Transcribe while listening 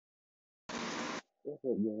What's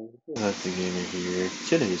up, guys? Back to Gamer here.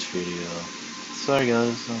 Today's video. Sorry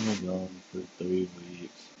guys, I'm been gone for 3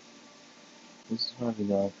 weeks. This is why I've been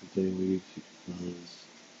gone for 3 weeks because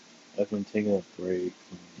I've been taking a break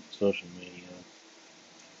from social media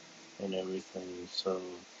and everything. So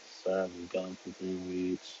sorry I've been gone for 3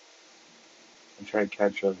 weeks. I'm trying to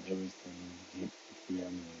catch up on everything here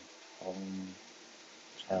in my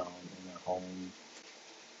hometown, in my home.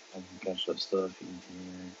 I can catch up stuff in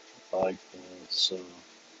here like that. So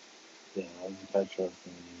yeah, I can catch up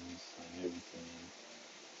things like everything.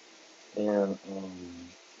 And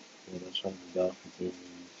yeah, that's what we got for 3 weeks.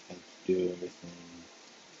 Had to do everything.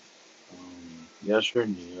 Yes or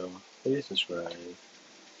no? Please subscribe.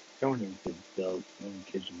 Come on and bell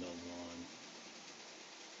notification bells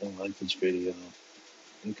on. And like this video.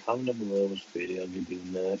 And comment down below which video we do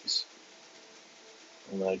next.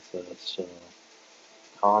 And like that. So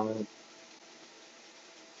comment,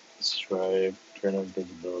 subscribe, turn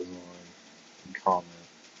notification bells on, and comment.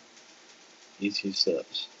 Easy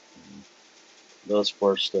steps. Those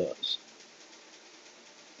 4 steps.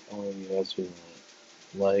 I want you guys to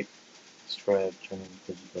like, subscribe, turn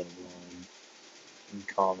notification bells on, and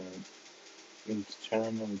comment. And turn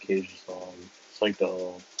on notifications on. It's like the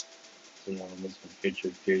whole, miss my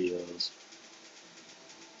future videos.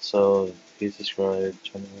 So please subscribe,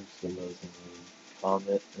 turn on notifications on,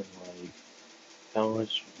 comment, and like. Comment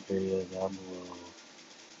which video down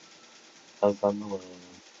below. Down below.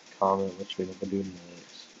 Comment which video we do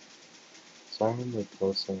next. So I remember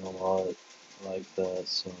posting a lot like that,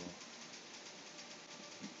 so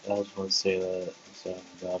I just want to say that. So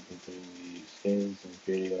I'm back in 3 weeks, getting some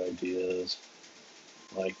video ideas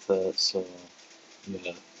like that, so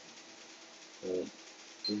yeah. But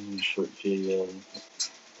this is a short video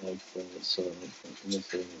like that, so I'm gonna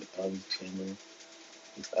say I'm Tamer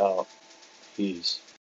is out. Peace.